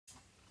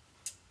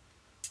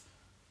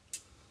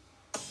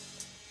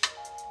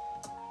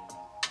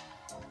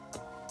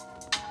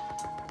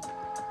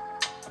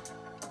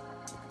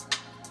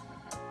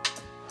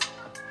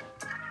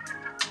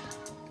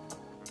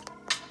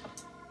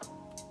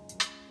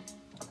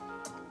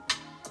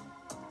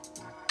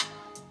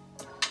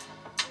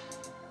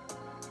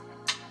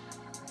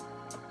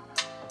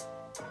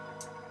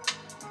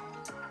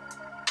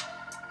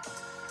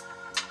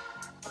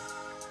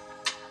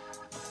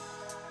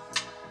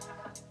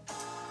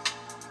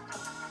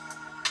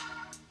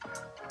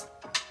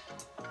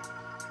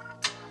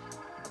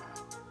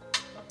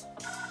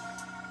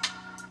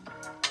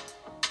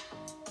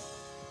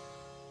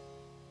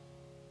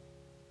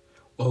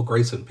Well,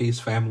 grace and peace,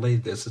 family.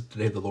 This is the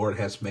day the Lord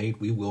has made.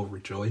 We will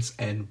rejoice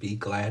and be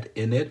glad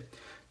in it.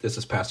 This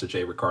is Pastor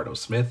J. Ricardo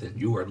Smith, and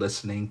you are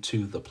listening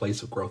to the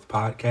Place of Growth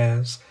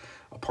podcast,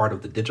 a part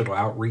of the digital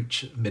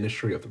outreach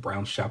ministry of the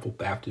Browns Chapel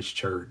Baptist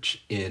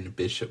Church in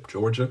Bishop,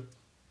 Georgia.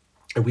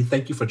 And we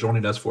thank you for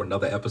joining us for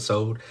another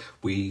episode.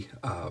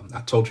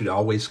 I told you to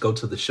always go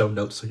to the show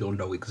notes so you'll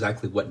know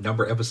exactly what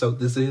number episode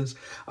this is.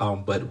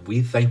 But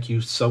we thank you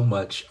so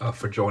much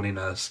for joining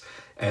us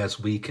as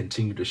we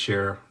continue to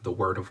share the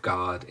Word of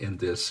God in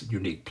this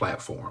unique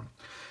platform.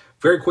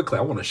 Very quickly,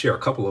 I want to share a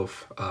couple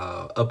of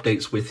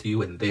updates with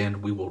you, and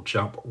then we will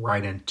jump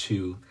right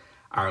into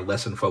our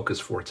lesson focus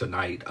for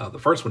tonight. The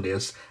first one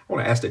is I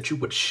want to ask that you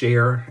would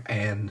share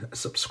and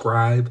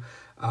subscribe.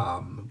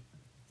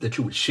 That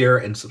you would share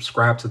and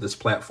subscribe to this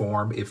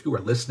platform. If you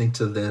are listening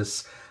to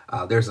this,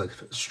 there's a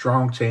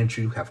strong chance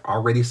you have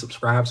already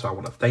subscribed, so I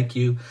want to thank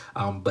you.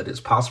 But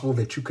it's possible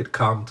that you could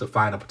come to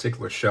find a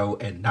particular show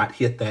and not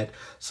hit that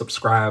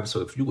subscribe.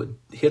 So if you would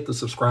hit the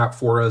subscribe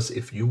for us,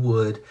 if you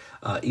would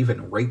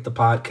even rate the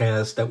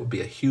podcast, that would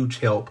be a huge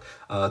help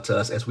to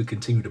us as we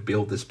continue to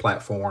build this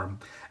platform.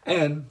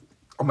 And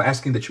I'm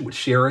asking that you would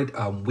share it.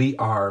 We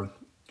are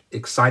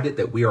excited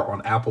that we are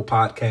on Apple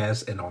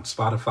Podcasts and on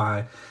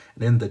Spotify.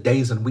 And in the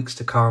days and weeks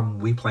to come,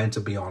 we plan to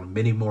be on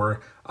many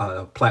more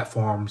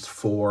platforms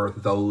for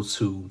those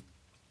who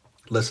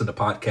listen to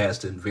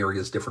podcasts in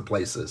various different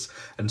places.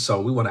 And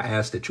so we want to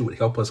ask that you would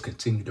help us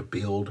continue to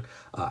build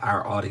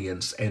our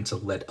audience and to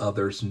let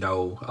others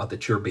know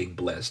that you're being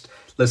blessed.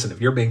 Listen, if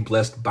you're being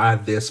blessed by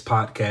this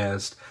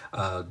podcast,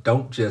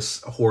 don't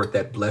just hoard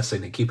that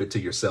blessing and keep it to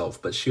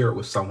yourself, but share it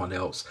with someone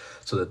else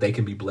so that they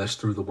can be blessed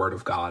through the Word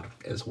of God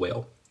as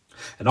well.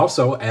 And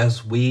also,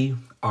 as we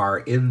are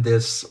in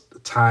this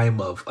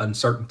time of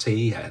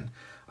uncertainty and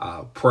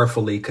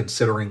prayerfully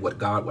considering what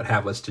God would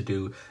have us to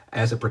do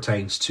as it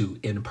pertains to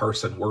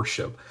in-person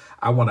worship,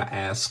 I want to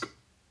ask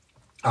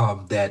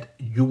that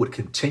you would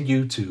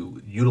continue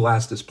to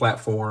utilize this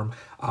platform.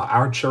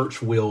 Our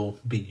church will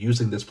be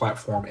using this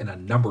platform in a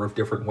number of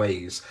different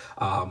ways,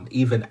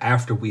 even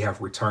after we have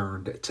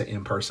returned to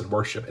in-person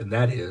worship. And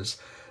that is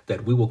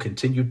that we will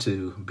continue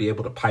to be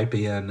able to pipe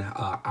in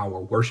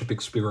our worship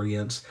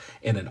experience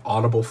in an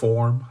audible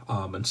form.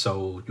 And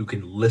so you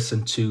can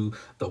listen to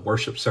the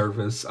worship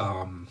service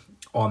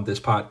on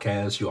this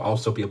podcast. You'll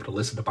also be able to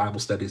listen to Bible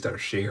studies that are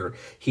shared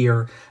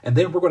here. And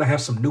then we're going to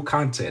have some new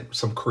content,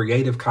 some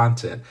creative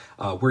content.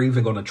 We're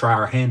even going to try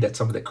our hand at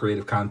some of that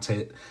creative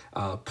content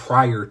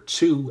prior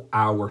to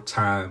our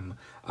time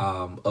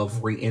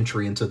of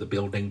re-entry into the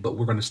building, but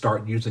we're going to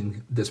start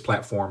using this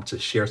platform to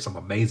share some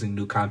amazing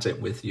new content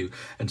with you.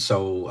 And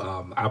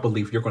so I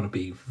believe you're going to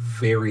be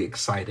very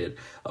excited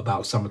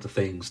about some of the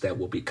things that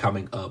will be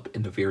coming up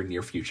in the very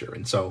near future.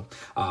 And so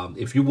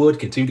if you would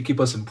continue to keep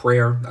us in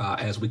prayer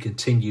as we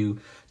continue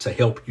to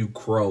help you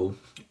grow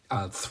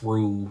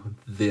through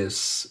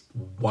this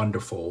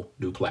wonderful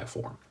new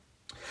platform.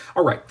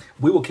 All right,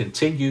 we will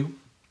continue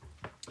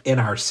in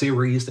our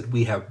series that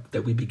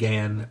we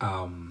began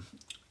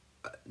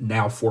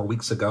now 4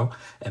 weeks ago,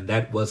 and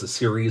that was a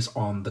series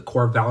on the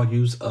core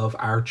values of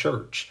our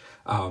church.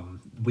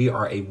 We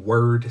are a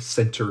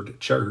word-centered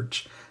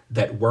church.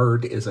 That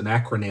word is an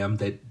acronym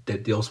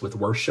that deals with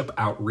worship,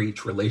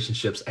 outreach,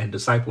 relationships, and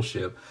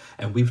discipleship.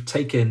 And we've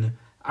taken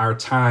our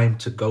time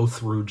to go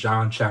through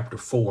John chapter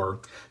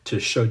 4 to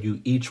show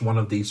you each one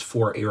of these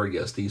four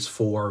areas, these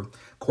four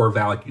core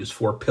values,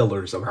 four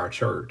pillars of our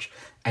church.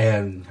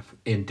 And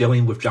in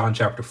dealing with John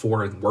chapter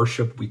 4 in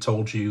worship, we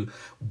told you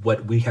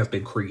what we have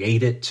been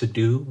created to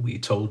do. We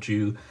told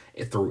you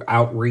through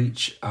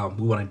outreach,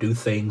 we want to do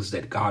things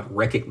that God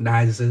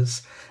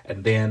recognizes.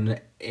 And then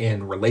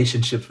in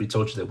relationships, we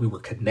told you that we were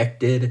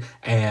connected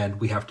and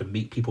we have to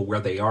meet people where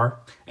they are.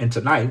 And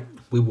tonight,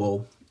 we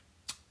will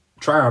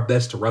try our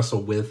best to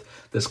wrestle with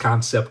this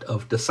concept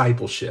of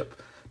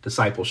discipleship. And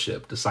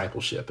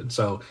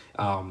so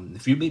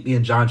if you meet me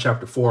in John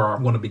chapter 4,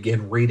 I'm going to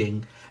begin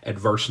reading at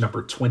verse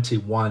number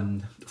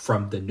 21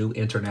 from the New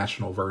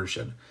International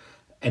Version.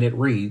 And it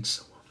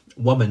reads,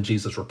 "Woman,"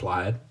 Jesus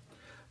replied,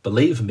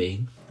 "believe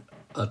me,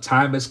 a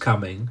time is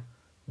coming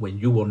when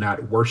you will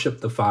not worship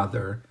the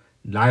Father,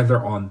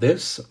 neither on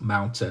this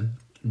mountain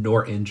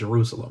nor in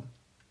Jerusalem.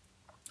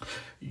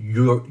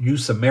 You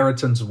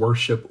Samaritans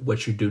worship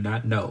what you do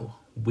not know.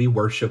 We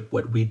worship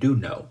what we do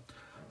know,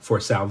 for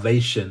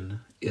salvation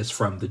is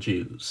from the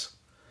Jews.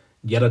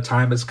 Yet a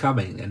time is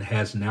coming and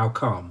has now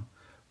come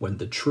when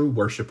the true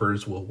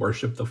worshipers will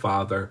worship the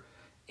Father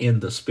in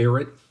the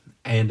Spirit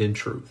and in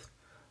truth.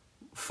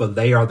 For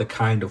they are the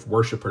kind of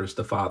worshipers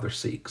the Father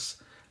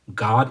seeks.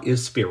 God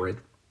is Spirit,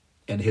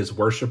 and his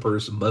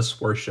worshipers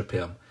must worship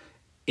him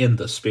in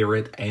the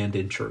Spirit and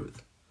in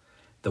truth."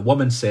 The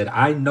woman said,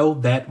 "I know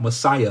that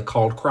Messiah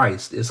called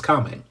Christ is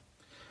coming.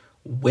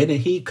 When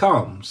he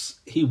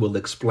comes, he will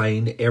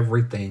explain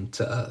everything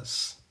to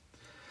us."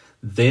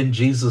 Then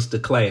Jesus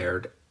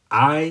declared,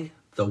 "I,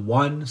 the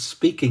one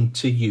speaking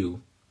to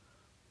you,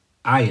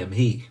 I am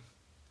he."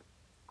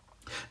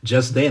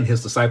 Just then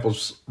his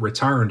disciples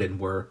returned and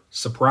were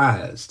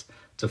surprised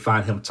to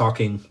find him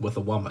talking with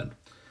a woman.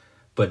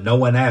 But no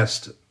one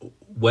asked,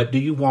 what do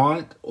you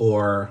want?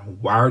 Or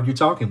why are you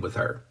talking with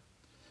her?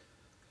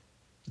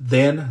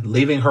 Then,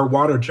 leaving her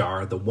water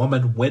jar, the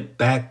woman went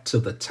back to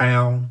the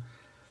town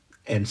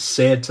and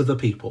said to the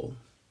people,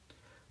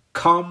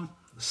 come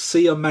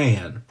see a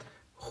man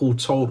who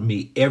told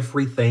me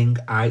everything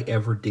I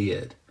ever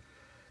did.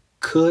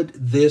 Could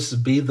this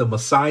be the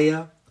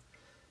Messiah?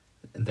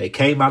 And they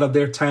came out of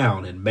their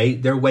town and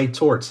made their way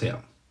towards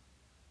him.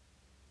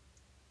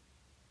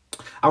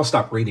 I'll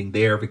stop reading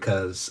there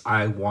because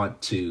I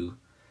want to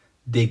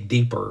dig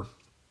deeper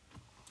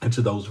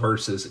into those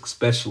verses,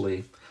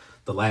 especially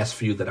the last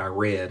few that I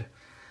read.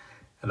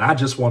 And I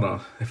just want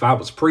to, if I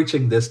was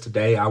preaching this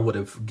today, I would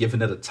have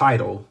given it a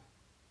title,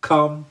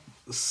 Come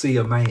See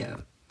a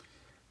Man.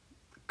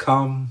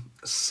 Come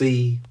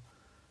see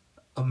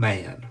a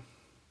man.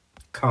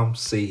 Come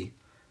see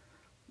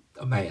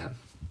a man.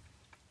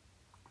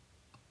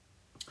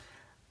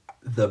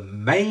 The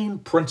main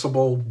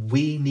principle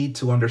we need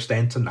to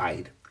understand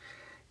tonight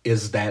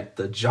is that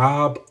the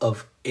job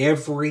of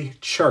every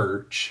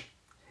church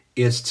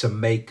is to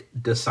make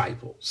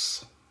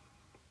disciples.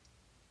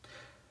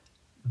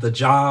 The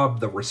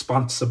job, the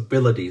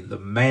responsibility, the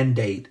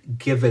mandate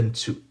given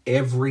to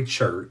every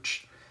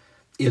church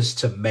is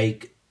to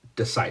make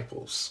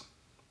disciples.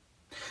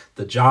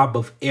 The job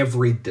of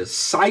every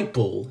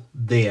disciple,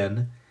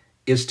 then,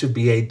 is to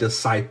be a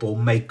disciple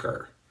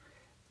maker.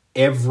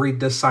 Every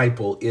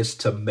disciple is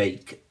to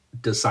make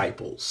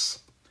disciples.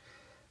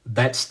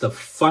 That's the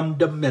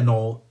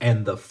fundamental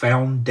and the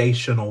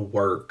foundational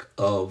work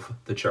of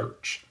the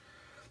church.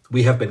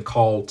 We have been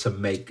called to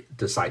make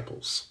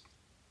disciples.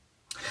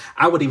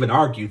 I would even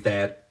argue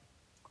that,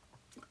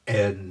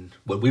 and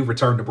when we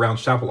return to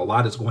Brown's Chapel, a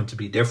lot is going to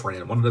be different.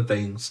 And one of the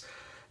things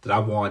that I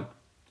want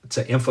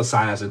to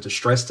emphasize and to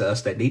stress to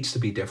us that needs to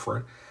be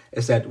different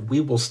is that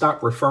we will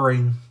stop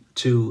referring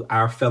to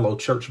our fellow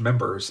church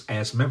members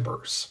as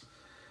members.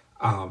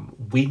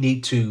 We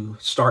need to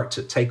start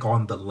to take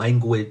on the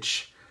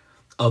language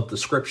of the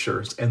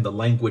scriptures and the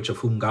language of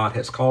whom God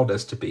has called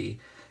us to be.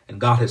 And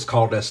God has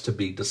called us to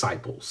be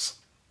disciples.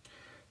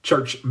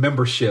 Church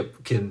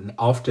membership can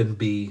often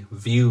be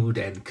viewed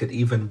and could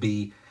even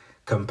be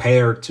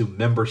compared to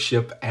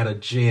membership at a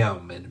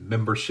gym and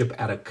membership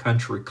at a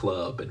country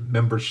club and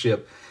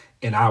membership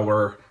in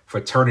our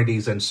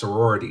fraternities and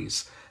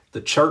sororities. The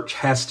church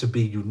has to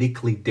be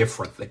uniquely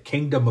different. The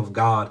kingdom of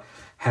God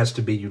has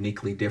to be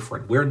uniquely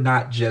different. We're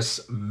not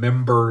just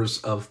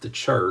members of the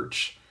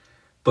church,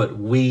 but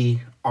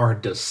we are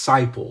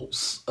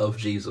disciples of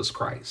Jesus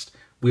Christ.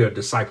 We are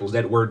disciples.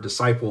 That word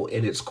disciple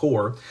in its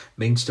core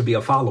means to be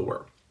a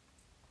follower.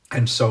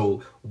 And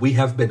so we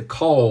have been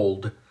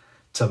called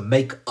to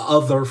make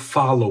other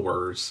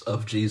followers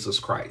of Jesus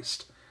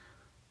Christ.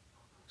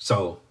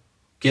 So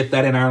get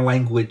that in our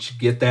language,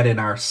 get that in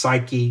our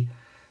psyche,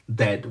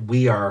 that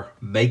we are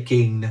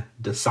making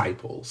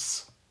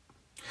disciples.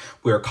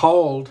 We are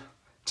called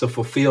to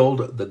fulfill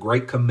the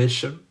Great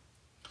Commission.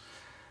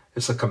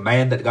 It's a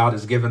command that God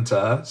has given to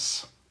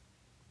us.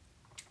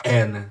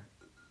 And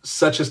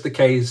such is the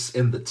case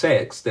in the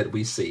text that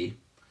we see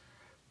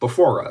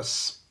before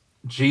us.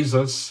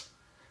 Jesus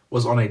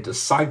was on a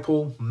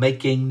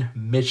disciple-making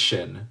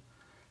mission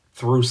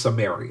through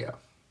Samaria.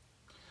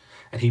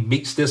 And he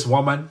meets this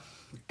woman,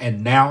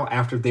 and now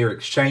after their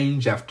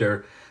exchange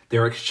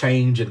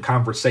and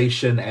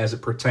conversation as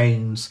it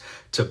pertains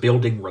to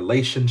building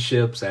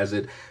relationships, as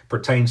it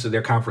pertains to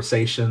their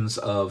conversations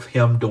of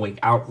him doing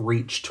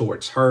outreach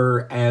towards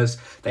her, as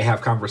they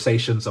have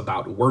conversations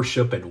about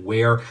worship and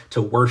where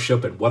to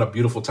worship, and what a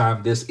beautiful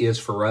time this is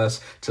for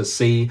us to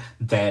see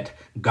that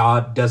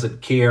God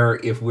doesn't care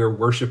if we're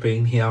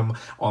worshiping him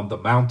on the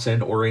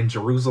mountain or in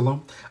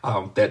Jerusalem,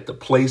 that the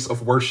place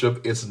of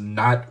worship is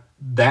not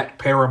that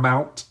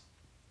paramount.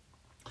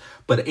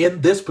 But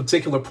in this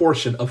particular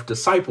portion of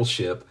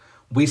discipleship,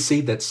 we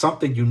see that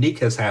something unique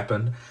has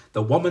happened.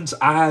 The woman's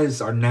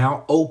eyes are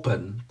now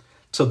open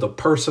to the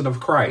person of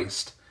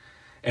Christ.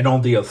 And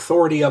on the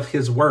authority of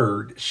his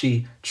word,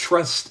 she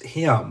trusts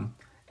him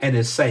and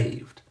is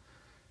saved.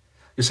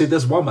 You see,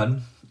 this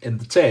woman in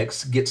the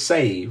text gets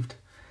saved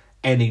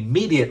and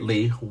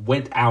immediately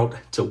went out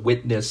to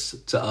witness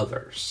to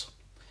others.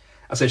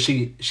 I said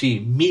she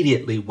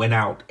immediately went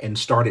out and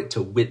started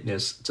to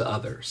witness to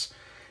others.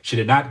 She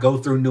did not go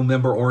through new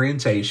member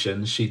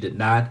orientation. She did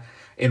not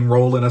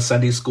enroll in a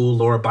Sunday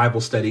school or a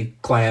Bible study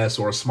class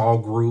or a small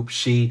group.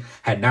 She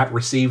had not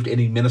received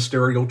any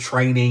ministerial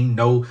training,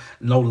 no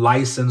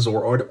license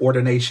or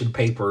ordination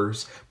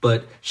papers,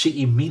 but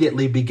she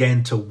immediately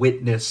began to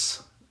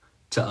witness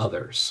to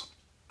others.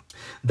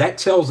 That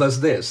tells us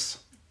this,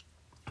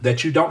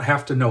 that you don't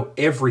have to know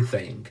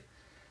everything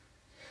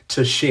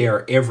to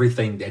share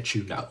everything that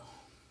you know.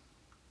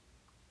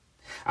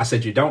 I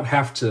said you don't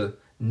have to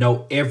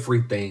know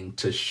everything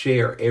to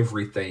share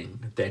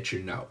everything that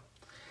you know.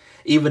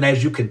 Even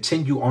as you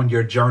continue on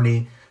your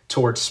journey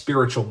towards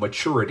spiritual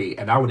maturity,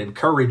 and I would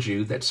encourage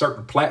you that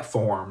certain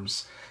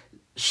platforms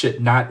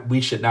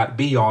we should not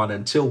be on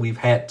until we've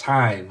had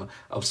time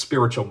of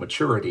spiritual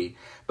maturity.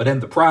 But in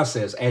the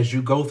process, as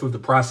you go through the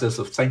process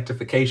of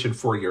sanctification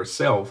for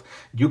yourself,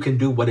 you can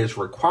do what is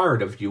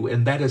required of you,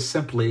 and that is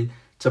simply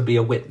to be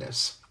a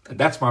witness. And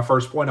that's my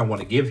first point I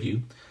want to give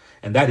you,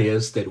 and that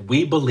is that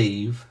we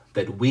believe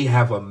that we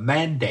have a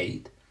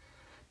mandate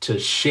to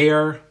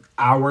share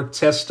our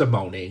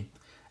testimony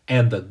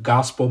and the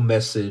gospel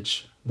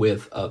message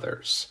with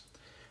others.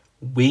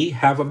 We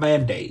have a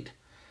mandate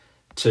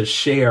to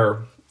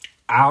share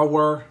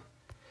our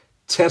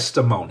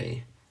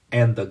testimony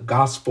and the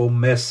gospel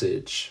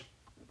message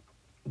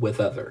with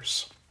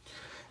others.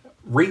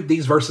 Read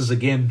these verses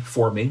again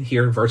for me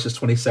here, verses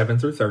 27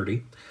 through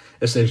 30.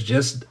 It says,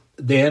 just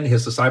then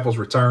his disciples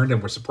returned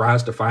and were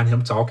surprised to find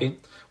him talking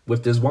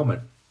with this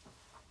woman.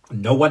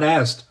 No one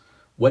asked,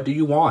 what do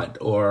you want?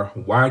 Or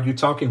why are you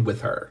talking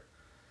with her?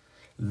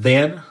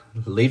 Then,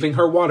 leaving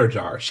her water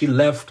jar, she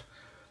left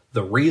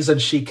the reason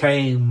she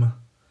came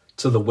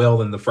to the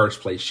well in the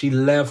first place. She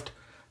left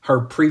her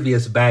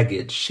previous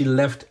baggage. She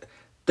left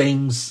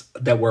things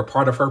that were a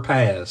part of her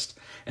past.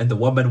 And the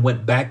woman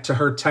went back to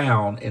her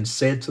town and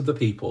said to the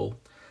people,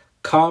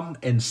 come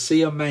and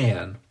see a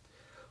man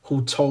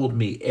who told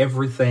me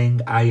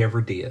everything I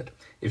ever did.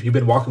 If you've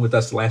been walking with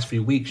us the last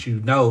few weeks, you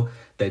know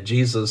that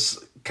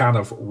Jesus kind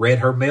of read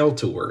her mail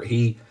to her.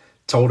 He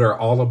told her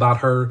all about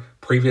her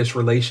previous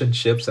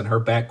relationships and her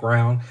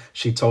background.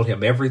 He told her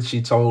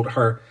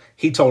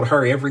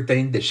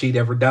everything that she'd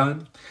ever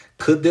done.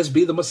 Could this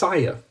be the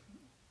Messiah?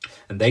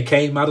 And they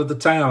came out of the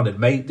town and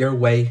made their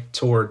way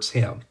towards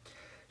him.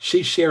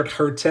 She shared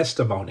her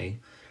testimony.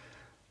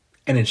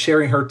 And in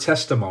sharing her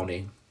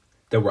testimony,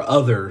 there were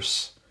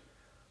others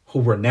who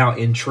were now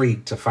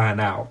intrigued to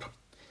find out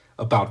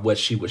about what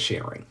she was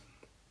sharing.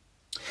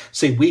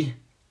 See, we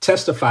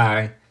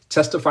testifying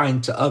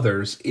to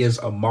others is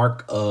a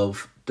mark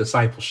of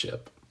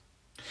discipleship.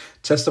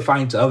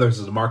 Testifying to others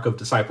is a mark of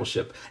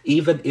discipleship.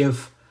 Even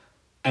if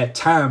at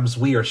times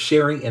we are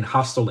sharing in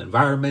hostile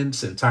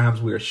environments, and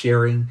times we are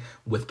sharing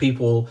with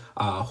people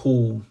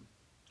who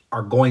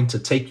are going to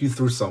take you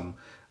through some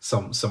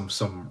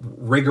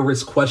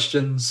rigorous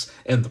questions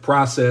in the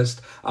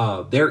process.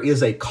 There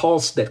is a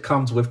cost that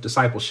comes with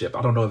discipleship.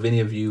 I don't know if any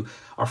of you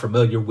are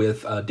familiar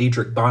with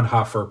Dietrich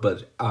Bonhoeffer,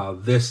 but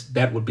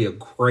that would be a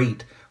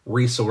great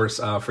resource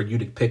for you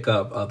to pick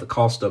up, the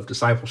cost of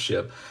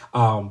discipleship.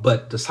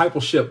 But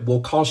discipleship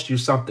will cost you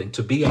something.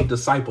 To be a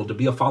disciple, to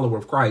be a follower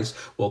of Christ,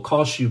 will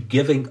cost you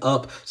giving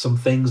up some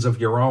things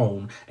of your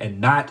own and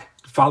not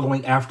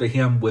following after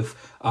him with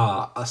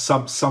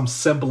some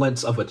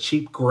semblance of a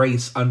cheap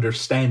grace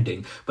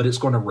understanding, but it's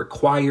going to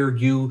require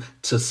you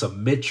to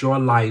submit your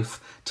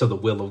life to the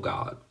will of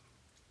God.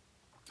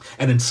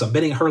 And in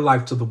submitting her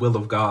life to the will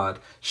of God,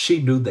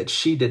 she knew that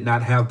she did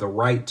not have the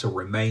right to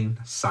remain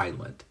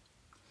silent.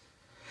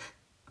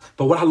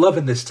 But what I love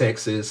in this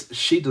text is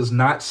she does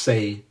not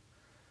say,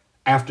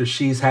 after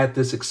she's had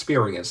this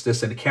experience,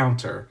 this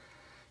encounter,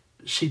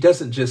 she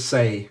doesn't just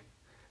say,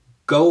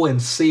 go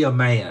and see a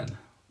man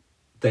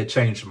that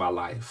changed my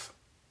life.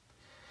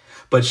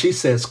 But she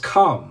says,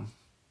 come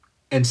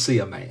and see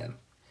a man.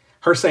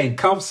 Her saying,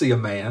 come see a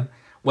man,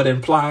 would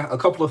imply a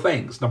couple of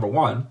things. Number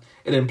one,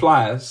 it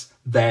implies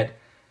that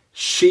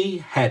she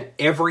had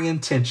every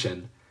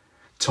intention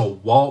to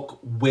walk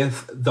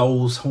with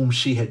those whom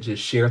she had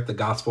just shared the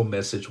gospel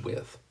message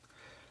with.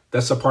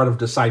 That's a part of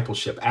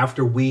discipleship.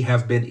 After we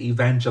have been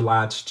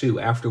evangelized to,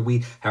 after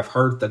we have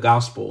heard the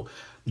gospel,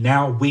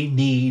 now we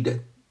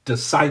need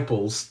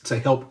disciples to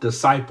help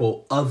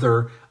disciple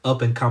other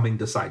up and coming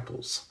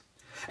disciples.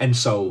 And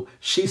so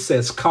she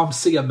says, come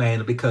see a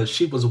man, because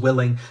she was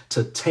willing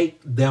to take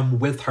them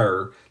with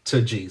her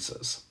to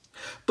Jesus.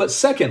 But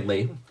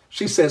secondly,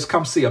 she says,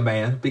 come see a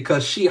man,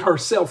 because she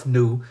herself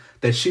knew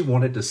that she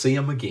wanted to see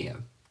him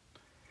again.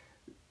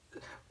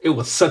 It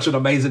was such an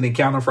amazing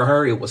encounter for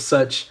her. It was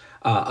such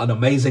an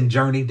amazing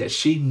journey that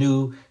she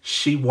knew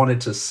she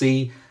wanted to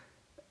see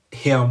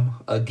him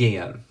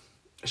again.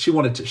 She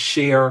wanted to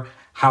share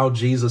how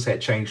Jesus had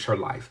changed her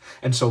life.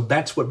 And so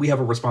that's what we have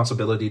a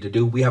responsibility to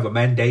do. We have a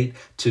mandate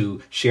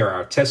to share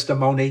our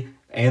testimony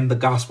and the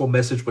gospel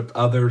message with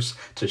others,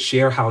 to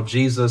share how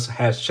Jesus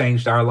has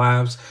changed our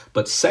lives.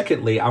 But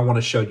secondly, I want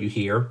to show you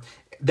here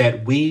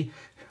that we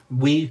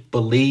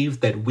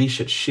believe that we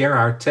should share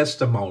our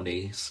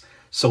testimonies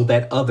so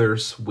that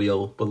others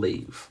will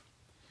believe.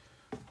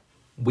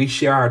 We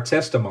share our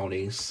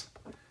testimonies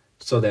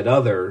so that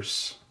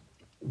others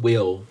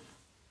will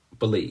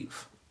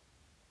believe.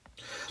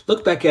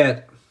 Look back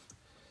at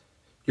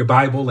your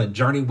Bible and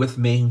journey with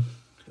me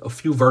a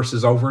few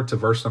verses over to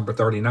verse number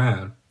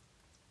 39.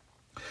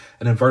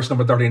 And in verse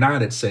number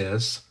 39, it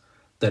says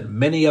that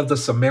many of the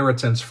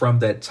Samaritans from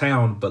that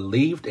town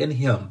believed in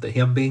him, the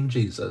him being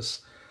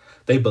Jesus.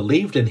 They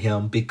believed in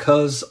him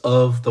because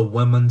of the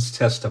woman's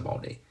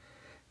testimony.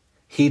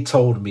 He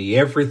told me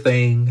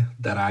everything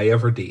that I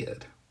ever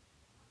did.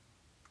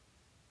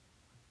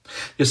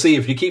 You see,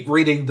 if you keep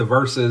reading the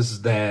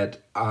verses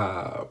that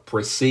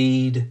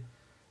precede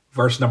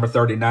verse number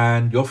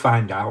 39, you'll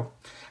find out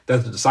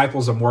that the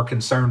disciples are more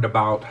concerned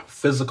about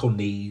physical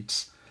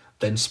needs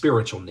than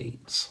spiritual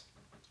needs.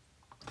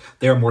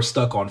 They're more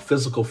stuck on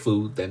physical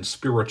food than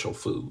spiritual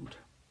food.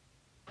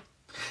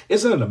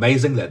 Isn't it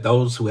amazing that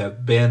those who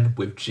have been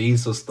with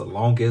Jesus the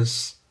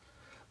longest,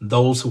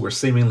 those who were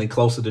seemingly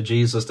closer to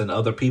Jesus than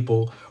other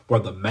people, were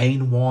the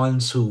main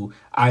ones who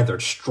either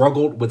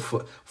struggled with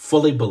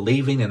fully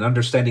believing and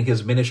understanding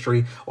his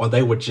ministry, or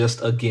they were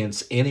just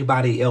against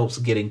anybody else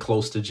getting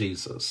close to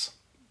Jesus?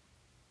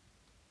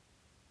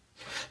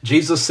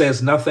 Jesus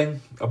says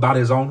nothing about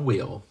his own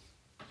will,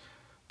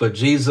 but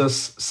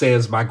Jesus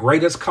says, my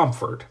greatest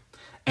comfort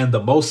and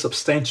the most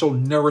substantial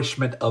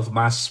nourishment of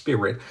my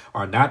spirit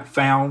are not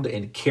found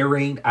in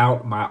carrying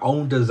out my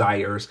own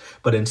desires,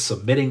 but in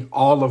submitting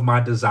all of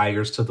my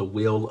desires to the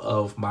will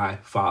of my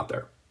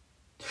Father.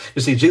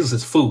 You see,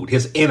 Jesus' food,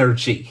 his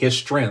energy, his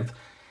strength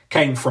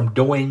came from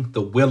doing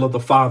the will of the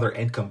Father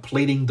and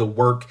completing the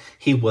work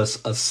he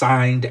was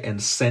assigned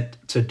and sent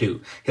to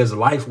do. His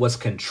life was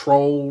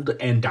controlled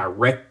and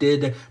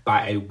directed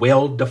by a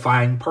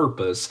well-defined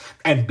purpose.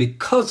 And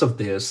because of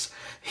this,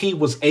 he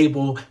was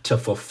able to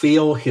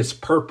fulfill his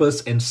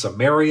purpose in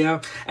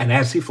Samaria. And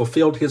as he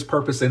fulfilled his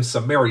purpose in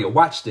Samaria,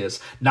 watch this,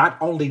 not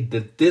only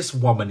did this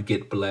woman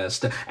get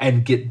blessed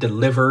and get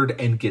delivered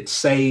and get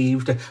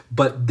saved,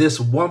 but this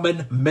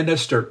woman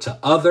ministered to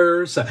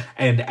others.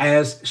 And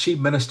as she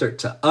ministered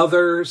to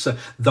others,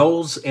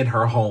 those in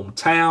her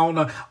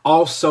hometown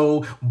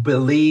also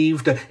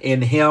believed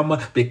in him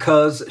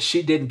because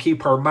she didn't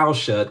keep her mouth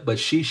shut, but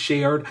she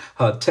shared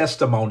her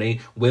testimony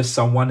with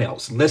someone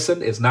else.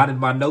 Listen, it's not in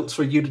my notes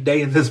for you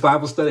today in this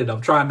Bible study, and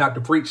I'm trying not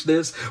to preach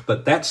this,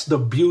 but that's the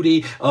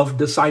beauty of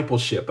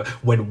discipleship.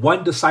 When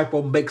one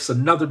disciple makes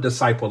another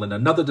disciple and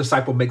another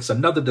disciple makes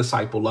another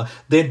disciple,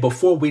 then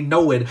before we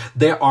know it,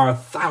 there are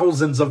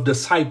thousands of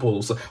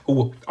disciples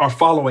who are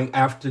following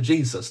after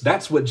Jesus.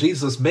 That's what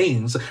Jesus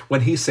means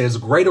when he says,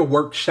 greater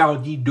work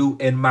shall ye do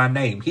in my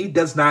name. He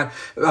does not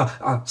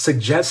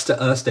suggest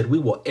to us that we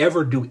will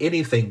ever do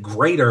anything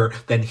greater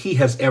than he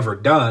has ever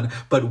done,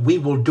 but we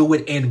will do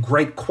it in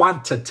great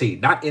quantity,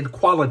 not in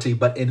quality,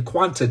 but in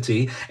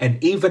quantity.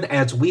 And even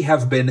as we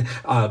have been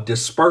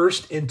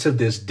dispersed into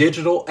this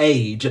digital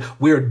age,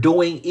 we're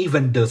doing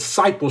even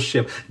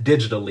discipleship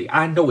digitally.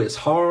 I know it's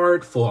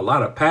hard for a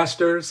lot of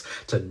pastors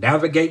to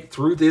navigate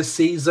through this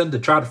season to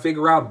try to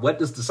figure out what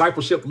does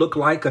discipleship look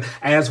like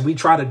as we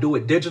try to do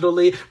it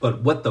digitally.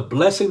 But what the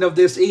blessing of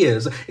this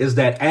is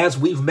that as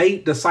we've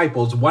made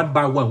disciples one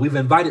by one, we've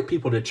invited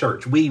people to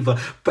church, we've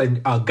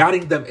been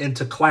guiding them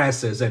into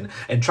classes and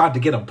tried to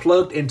get them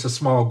plugged into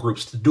small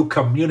groups to do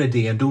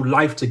community and do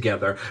life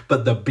together.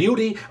 But the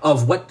beauty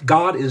of what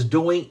God is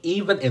doing,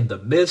 even in the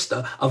midst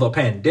of a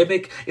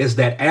pandemic, is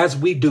that as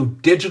we do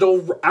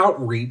digital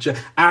outreach,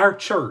 our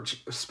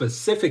church,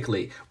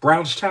 specifically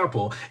Brown's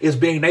Chapel, is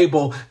being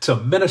able to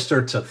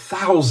minister to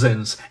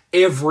thousands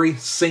every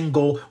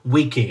single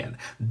weekend.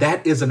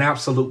 That is an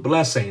absolute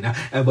blessing.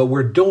 But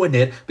we're doing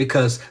it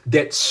because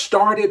that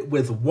started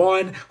with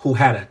one who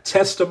had a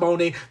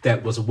testimony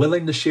that was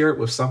willing to share it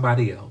with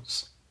somebody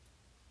else.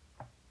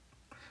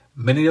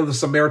 Many of the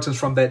Samaritans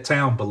from that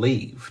town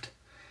believed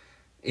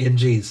in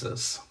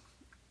Jesus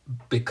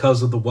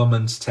because of the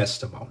woman's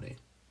testimony.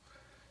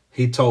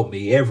 He told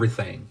me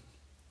everything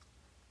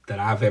that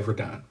I've ever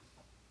done.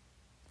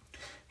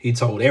 He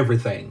told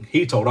everything.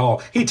 He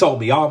told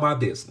me all my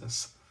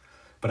business.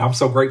 But I'm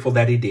so grateful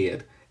that he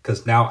did,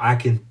 because now I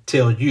can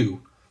tell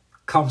you,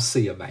 come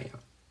see a man.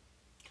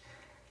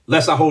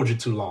 Lest I hold you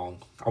too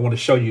long, I want to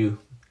show you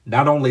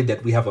not only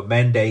that we have a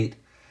mandate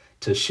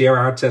to share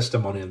our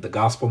testimony and the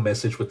gospel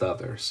message with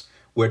others.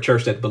 We're a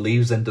church that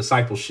believes in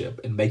discipleship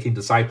and making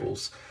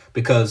disciples,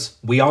 because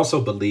we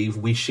also believe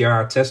we share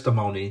our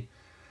testimony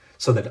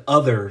so that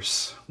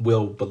others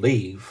will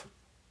believe.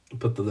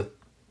 But the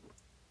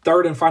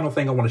third and final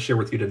thing I want to share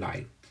with you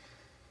tonight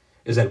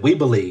is that we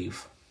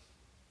believe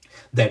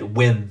that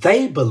when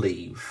they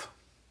believe,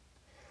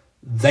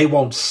 they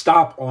won't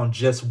stop on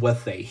just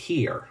what they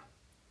hear.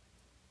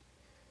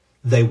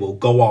 They will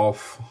go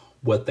off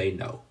what they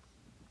know.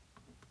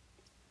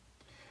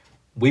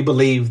 We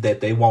believe that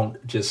they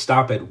won't just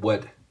stop at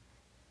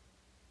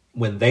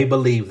when they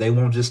believe, they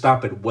won't just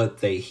stop at what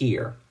they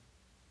hear,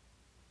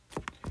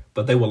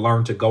 but they will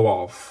learn to go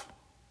off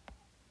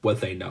what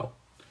they know.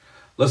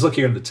 Let's look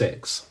here in the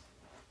text.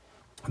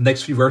 The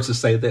next few verses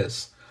say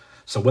this.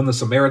 So when the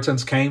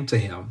Samaritans came to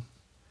him,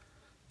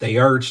 they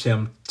urged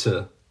him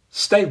to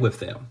stay with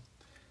them,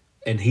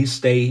 and he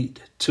stayed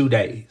 2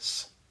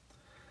 days.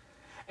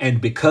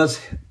 And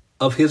because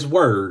of his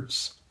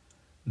words,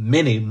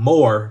 many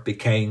more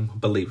became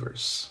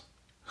believers.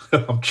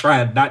 I'm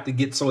trying not to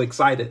get so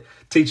excited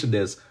teaching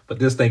this, but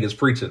this thing is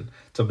preaching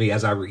to me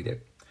as I read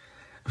it.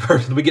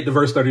 We get to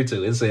verse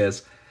 32. It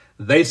says,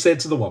 they said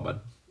to the woman,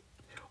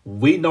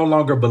 we no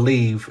longer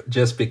believe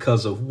just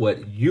because of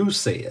what you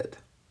said.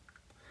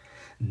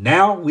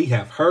 Now we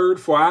have heard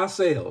for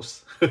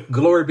ourselves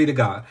Glory be to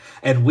God.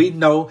 And we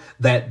know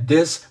that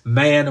this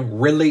man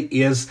really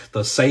is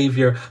the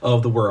Savior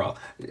of the world.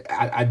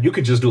 You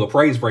could just do a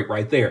praise break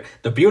right there.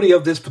 The beauty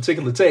of this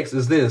particular text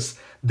is this,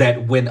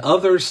 that when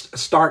others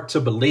start to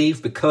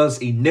believe because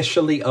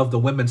initially of the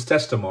women's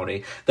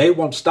testimony, they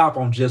won't stop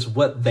on just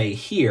what they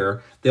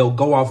hear. They'll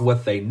go off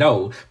what they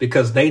know,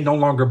 because they no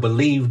longer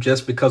believe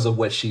just because of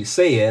what she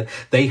said.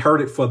 They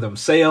heard it for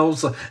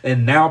themselves.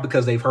 And now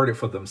because they've heard it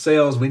for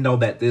themselves, we know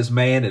that this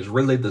man is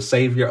really the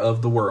Savior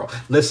of the world.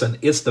 Listen,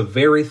 it's the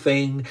very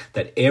thing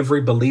that every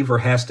believer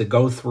has to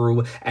go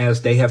through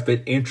as they have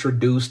been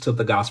introduced to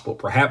the gospel.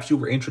 Perhaps you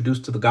were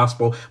introduced to the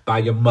gospel by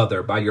your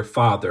mother, by your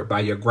father, by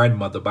your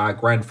grandmother, by a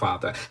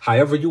grandfather.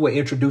 However you were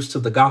introduced to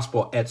the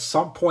gospel, at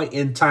some point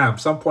in time,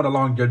 some point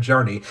along your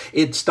journey,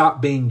 it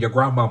stopped being your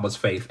grandmama's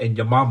faith and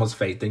your mama's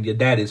faith and your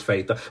daddy's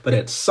faith. But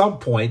at some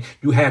point,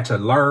 you had to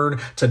learn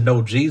to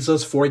know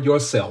Jesus for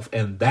yourself.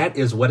 And that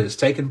is what is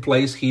taking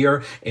place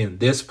here in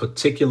this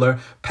particular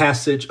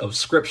passage of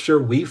scripture.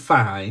 We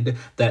find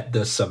that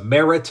the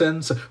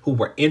Samaritans who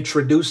were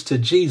introduced to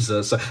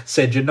Jesus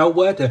said, you know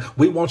what?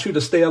 We want you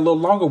to stay a little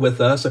longer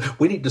with us.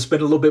 We need to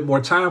spend a little bit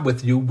more time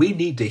with you. We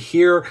need to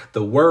hear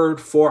the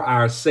word for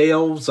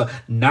ourselves,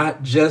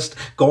 not just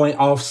going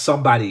off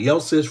somebody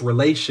else's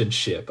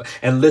relationship.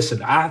 And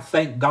listen, I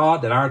thank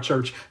God that our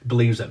church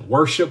believes in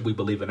worship. We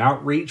believe in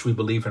outreach. We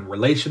believe in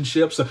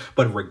relationships.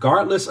 But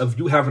regardless of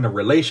you having a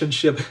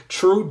relationship,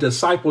 true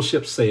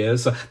discipleship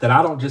says that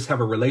I don't just have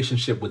a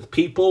relationship with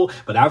people,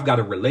 but I've got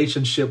a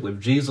relationship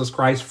with Jesus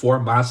Christ for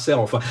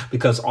myself,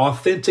 because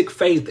authentic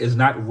faith is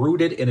not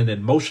rooted in an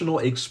emotional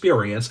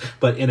experience,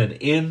 but in an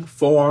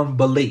informed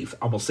belief.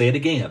 I'm going to say it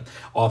again.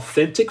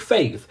 Authentic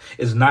faith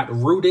is not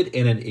rooted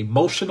in an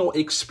emotional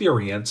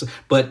experience,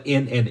 but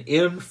in an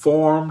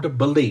informed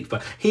belief.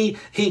 He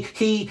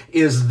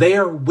is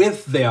there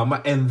with them,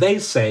 and they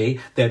say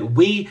that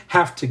we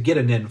have to get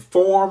an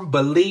informed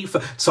belief.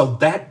 So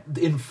that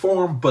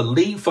informed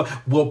belief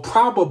will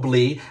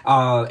probably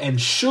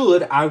and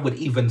should, I would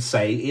even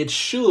say, it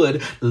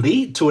should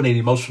lead to an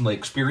emotional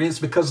experience,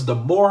 because the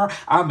more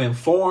I'm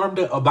informed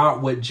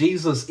about what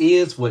Jesus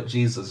is, what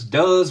Jesus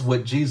does,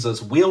 what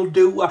Jesus will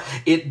do,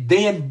 it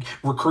then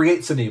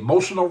creates an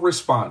emotional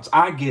response.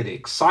 I get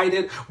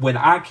excited when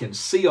I can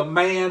see a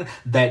man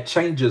that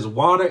changes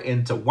water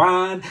into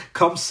wine.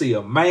 Come see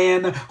a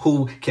man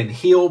who can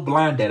heal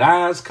blinded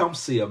eyes. Come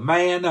see a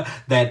man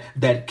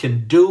that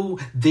can do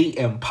the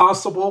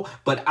impossible.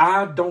 But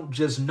I don't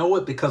just know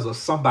it because of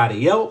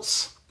somebody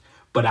else,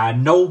 but I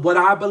know what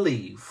I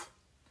believe.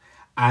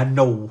 I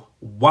know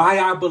why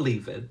I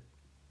believe it,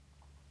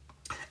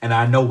 and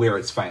I know where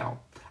it's found.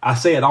 I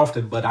say it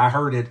often, but I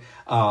heard it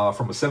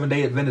from a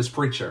Seventh-day Adventist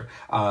preacher,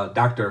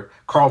 Dr.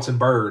 Carlton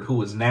Bird,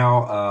 who is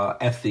now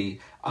at the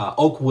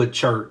Oakwood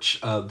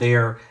Church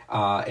there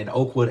in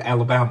Oakwood,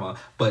 Alabama.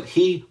 But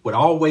he would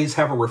always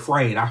have a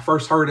refrain. I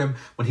first heard him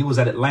when he was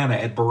at Atlanta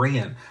at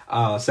Berean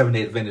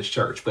Seventh-day Adventist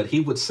Church. But he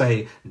would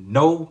say,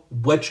 know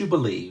what you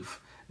believe,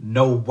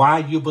 know why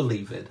you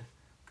believe it,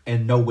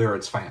 and know where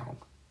it's found.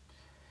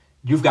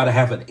 You've got to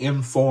have an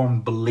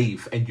informed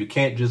belief, and you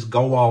can't just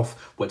go off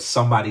what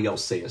somebody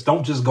else says.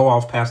 Don't just go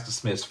off Pastor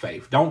Smith's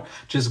faith. Don't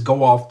just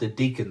go off the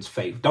deacon's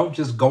faith. Don't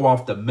just go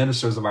off the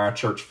ministers of our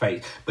church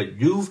faith. But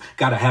you've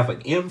got to have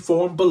an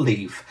informed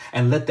belief,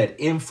 and let that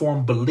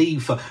informed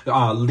belief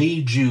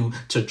lead you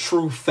to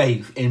true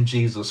faith in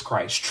Jesus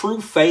Christ.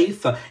 True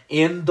faith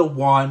in the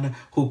one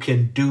who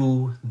can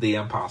do the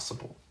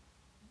impossible.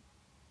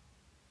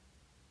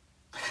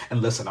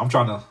 And listen, I'm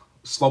trying to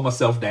slow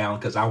myself down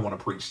because I want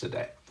to preach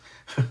today.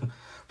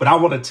 But I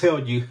want to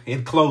tell you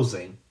in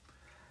closing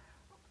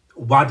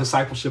why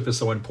discipleship is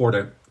so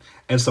important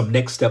and some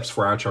next steps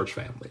for our church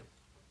family.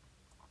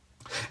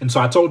 And so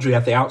I told you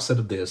at the outset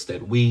of this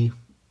that we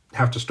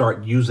have to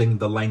start using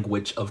the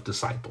language of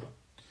disciple.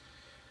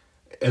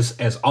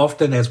 As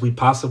often as we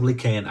possibly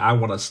can, I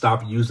want to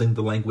stop using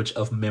the language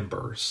of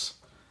members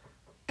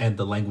and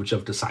the language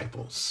of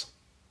disciples.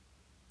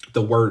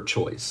 The word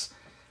choice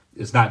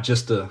is not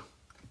just a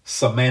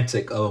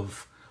semantic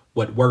of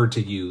what word to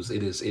use.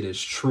 It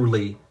is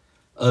truly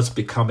us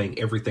becoming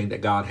everything that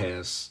God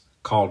has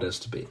called us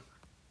to be.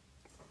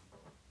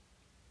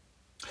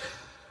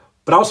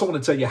 But I also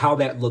want to tell you how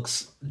that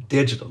looks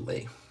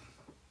digitally.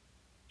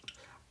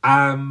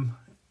 I'm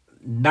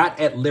not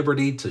at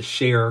liberty to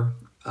share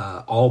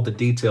all the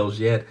details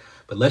yet,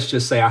 but let's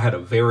just say I had a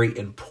very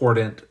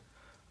important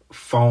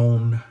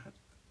phone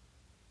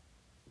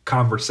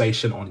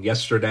conversation on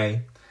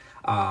yesterday.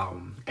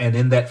 And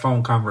in that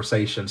phone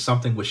conversation,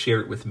 something was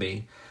shared with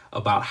me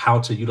about how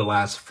to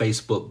utilize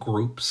Facebook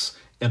groups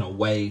in a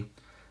way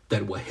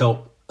that will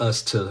help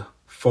us to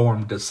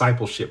form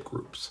discipleship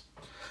groups.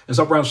 And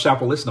so, Brown's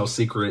Chapel, it's no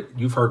secret.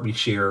 You've heard me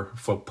share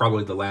for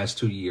probably the last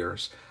 2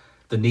 years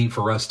the need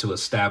for us to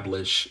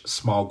establish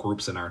small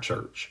groups in our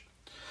church.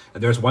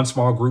 And there's one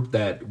small group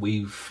that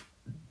we've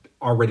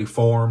already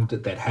formed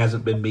that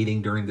hasn't been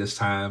meeting during this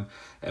time.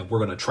 And we're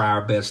going to try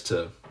our best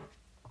to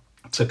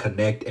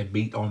connect and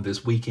meet on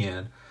this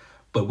weekend.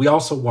 But we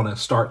also want to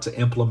start to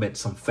implement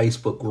some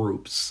Facebook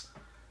groups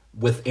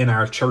within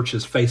our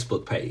church's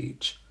Facebook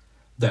page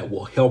that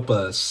will help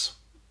us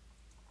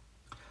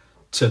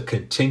to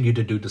continue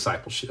to do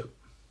discipleship.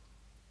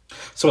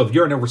 So if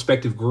you're in a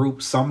respective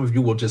group, some of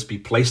you will just be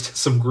placed in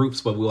some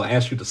groups, but we'll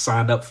ask you to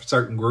sign up for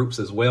certain groups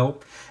as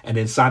well. And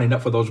then signing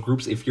up for those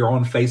groups, if you're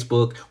on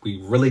Facebook,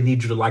 we really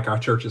need you to like our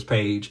church's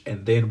page.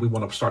 And then we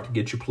want to start to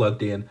get you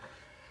plugged in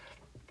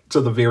to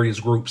the various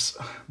groups.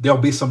 There'll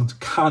be some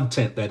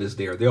content that is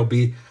there. There'll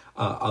be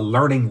a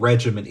learning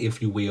regimen,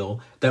 if you will,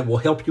 that will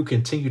help you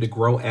continue to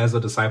grow as a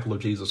disciple of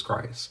Jesus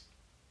Christ.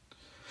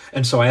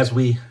 And so as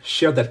we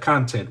share that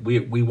content,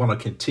 we want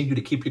to continue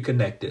to keep you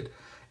connected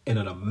in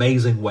an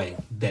amazing way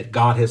that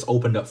God has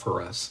opened up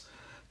for us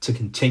to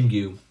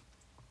continue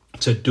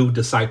to do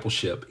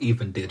discipleship,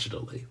 even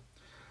digitally.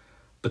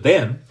 But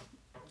then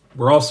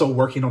we're also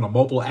working on a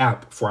mobile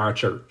app for our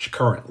church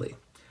currently.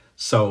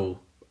 So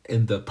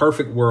in the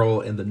perfect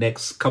world, in the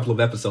next couple of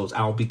episodes,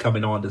 I'll be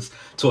coming on this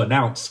to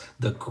announce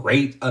the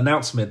great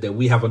announcement that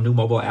we have a new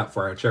mobile app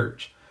for our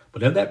church.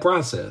 But in that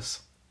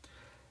process,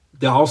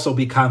 there'll also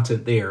be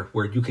content there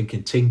where you can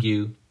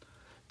continue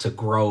to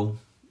grow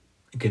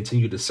and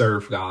continue to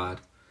serve God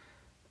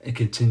and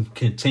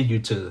continue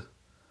to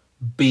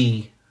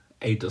be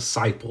a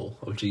disciple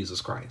of Jesus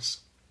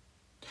Christ.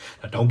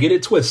 Now, don't get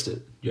it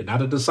twisted. You're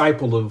not a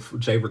disciple of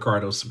J.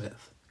 Ricardo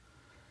Smith.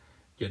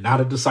 You're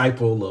not a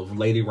disciple of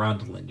Lady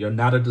Rondalyn. You're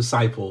not a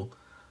disciple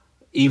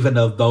even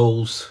of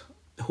those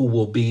who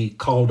will be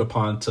called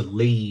upon to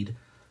lead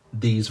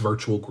these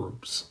virtual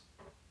groups.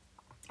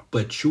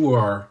 But you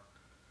are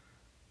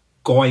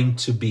going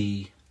to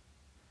be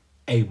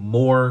a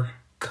more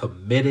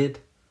committed,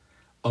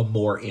 a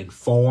more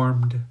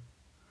informed,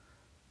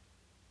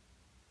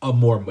 a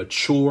more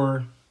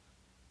mature,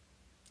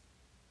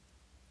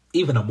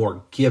 even a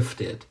more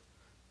gifted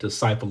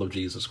disciple of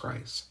Jesus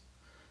Christ.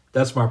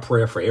 That's my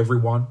prayer for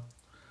everyone,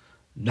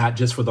 not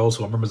just for those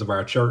who are members of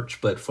our church,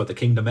 but for the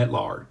kingdom at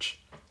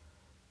large,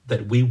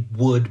 that we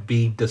would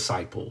be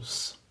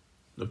disciples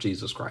of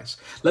Jesus Christ.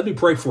 Let me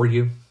pray for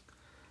you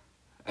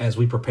as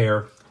we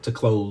prepare to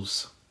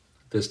close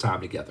this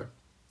time together.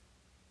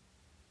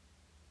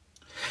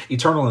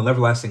 Eternal and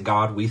everlasting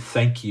God, we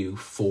thank you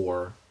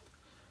for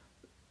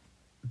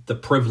the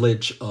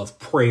privilege of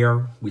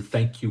prayer. We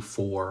thank you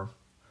for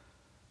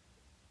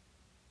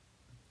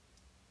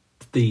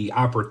the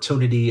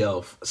opportunity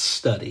of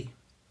study.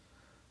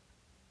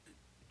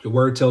 Your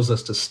word tells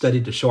us to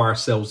study to show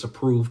ourselves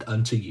approved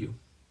unto you.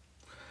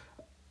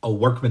 A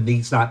workman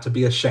needs not to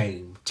be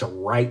ashamed to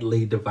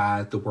rightly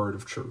divide the word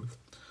of truth.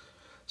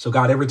 So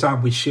God, every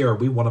time we share,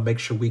 we want to make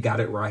sure we got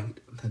it right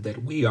and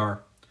that we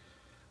are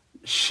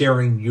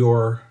sharing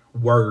your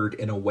word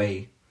in a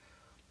way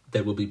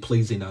that will be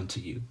pleasing unto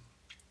you.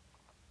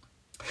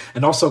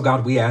 And also,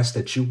 God, we ask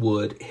that you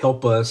would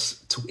help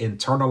us to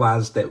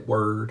internalize that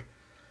word,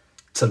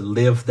 to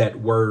live that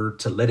word,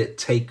 to let it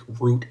take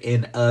root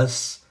in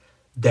us,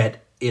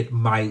 that it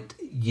might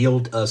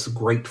yield us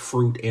great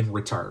fruit in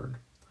return.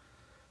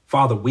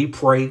 Father, we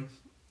pray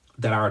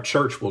that our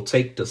church will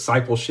take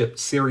discipleship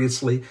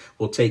seriously,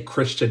 will take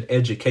Christian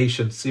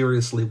education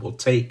seriously, will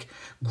take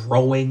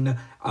growing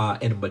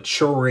and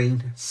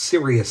maturing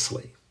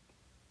seriously.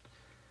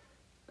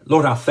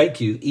 Lord, I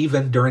thank you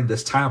even during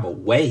this time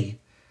away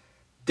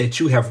that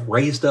you have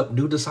raised up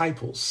new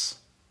disciples,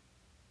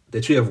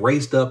 that you have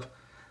raised up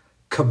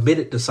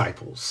committed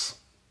disciples.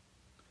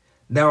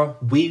 Now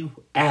we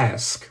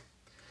ask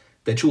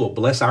that you will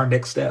bless our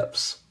next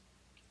steps.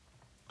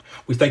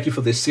 We thank you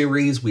for this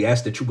series. We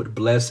ask that you would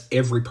bless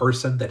every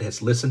person that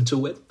has listened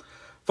to it.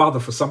 Father,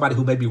 for somebody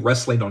who may be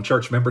wrestling on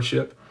church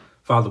membership,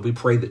 Father, we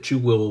pray that you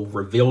will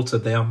reveal to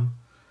them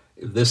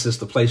if this is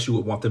the place you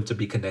would want them to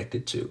be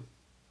connected to.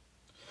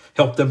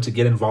 Help them to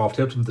get involved.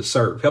 Help them to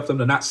serve. Help them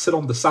to not sit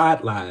on the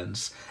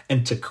sidelines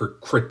and to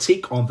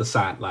critique on the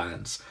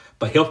sidelines,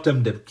 but help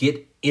them to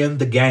get in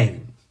the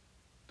game,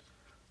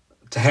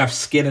 to have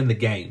skin in the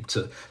game,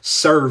 to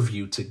serve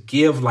you, to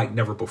give like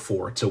never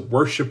before, to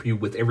worship you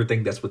with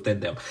everything that's within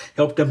them.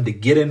 Help them to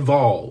get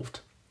involved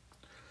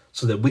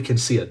so that we can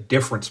see a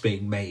difference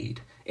being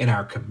made in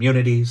our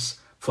communities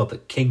for the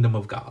kingdom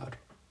of God.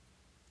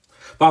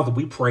 Father,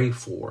 we pray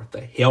for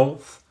the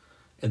health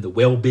and the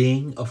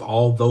well-being of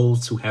all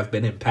those who have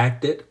been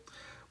impacted.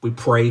 We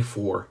pray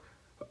for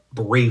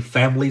bereaved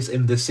families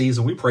in this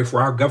season. We pray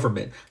for our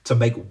government to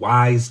make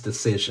wise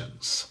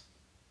decisions.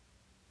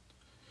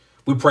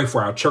 We pray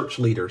for our church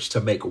leaders to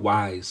make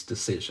wise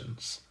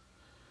decisions.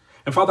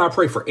 And Father, I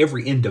pray for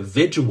every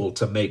individual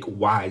to make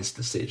wise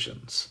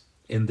decisions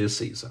in this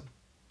season.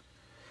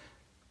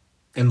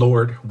 And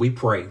Lord, we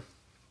pray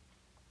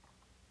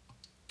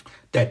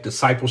that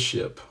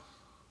discipleship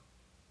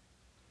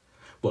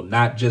will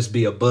not just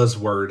be a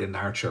buzzword in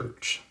our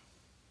church,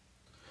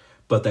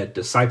 but that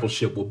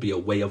discipleship will be a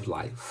way of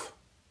life,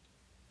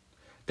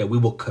 that we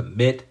will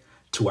commit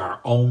to our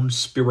own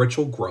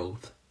spiritual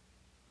growth,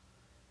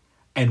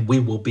 and we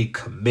will be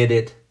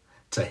committed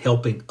to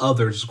helping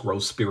others grow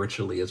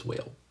spiritually as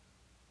well.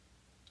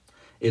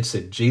 It's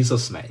in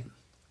Jesus' name,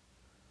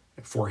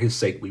 and for his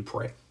sake we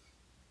pray.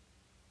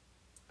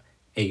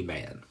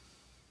 Amen.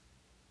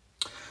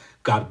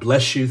 God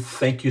bless you.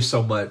 Thank you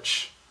so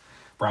much,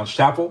 Browns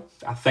Chapel.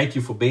 I thank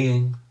you for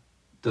being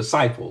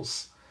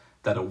disciples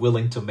that are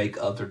willing to make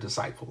other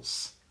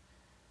disciples.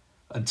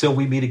 Until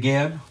we meet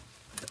again,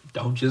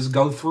 don't just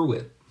go through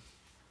it,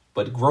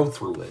 but grow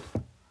through it.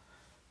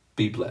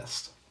 Be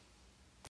blessed.